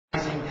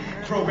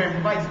program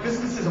provides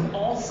businesses of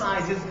all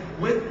sizes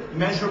with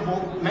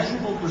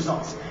measurable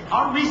results.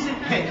 Our recent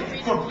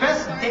pick for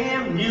best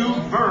damn new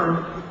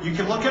verb, you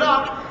can look it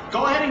up.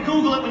 Go ahead and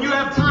Google it when you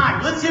have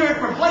time. Let's hear it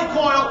for Blake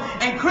Coyle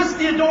and Chris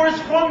Theodoris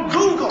from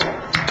Google.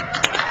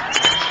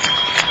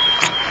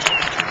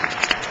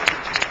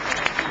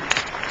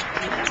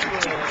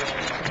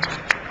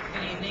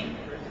 Good evening.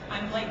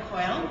 I'm Blake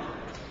Coyle.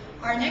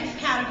 Our next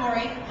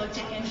category looked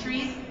at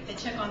entries that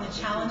took on the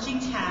challenging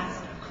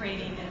task of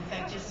creating an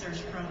effective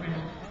search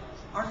program.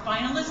 Our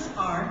finalists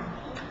are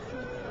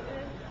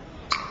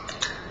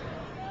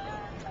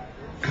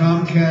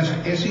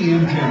Comcast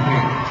SEM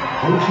campaign,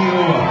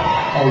 OTOR,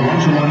 a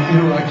one-to-one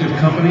interactive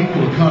company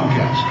for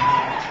Comcast.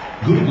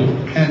 Google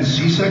and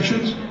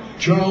C-sections,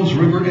 Charles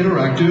River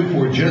Interactive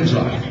for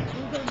Genzyme.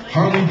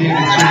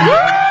 Harley-Davidson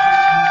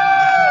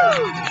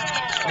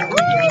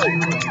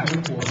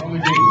for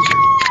Harley-Davidson.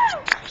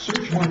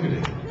 Search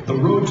marketing, the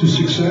road to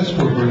success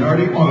for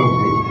Bernardi Auto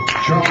Group.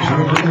 Charles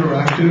River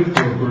Interactive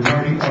for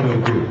Bernardi Auto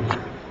Group.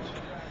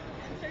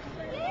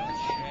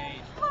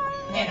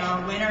 and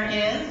our winner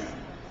is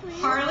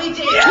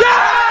Harley-Davidson.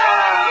 Yeah!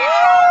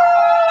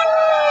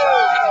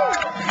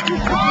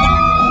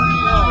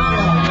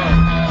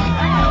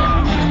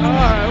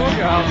 Alright, we'll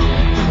go.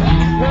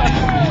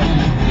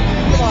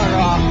 Come on,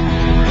 Rob.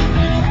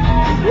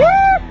 Woo!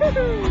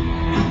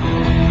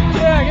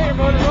 Yeah, get your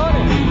motor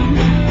running.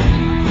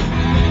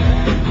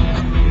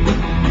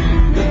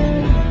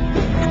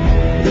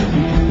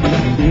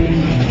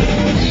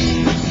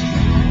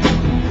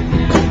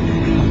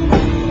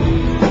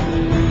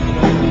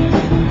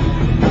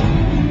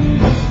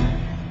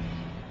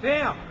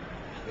 Damn!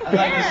 I'd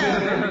like to say that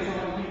there are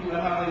people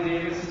at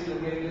Harley-Davidson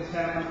that made this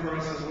happen for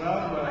us as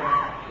well, but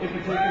in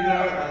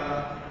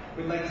particular,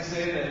 we'd like to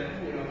say that,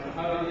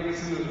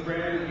 Harley-Davidson is a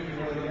brand that you can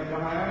really get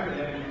behind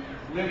and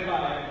live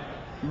by.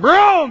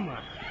 Broom!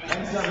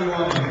 Thanks,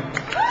 everyone.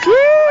 Woo!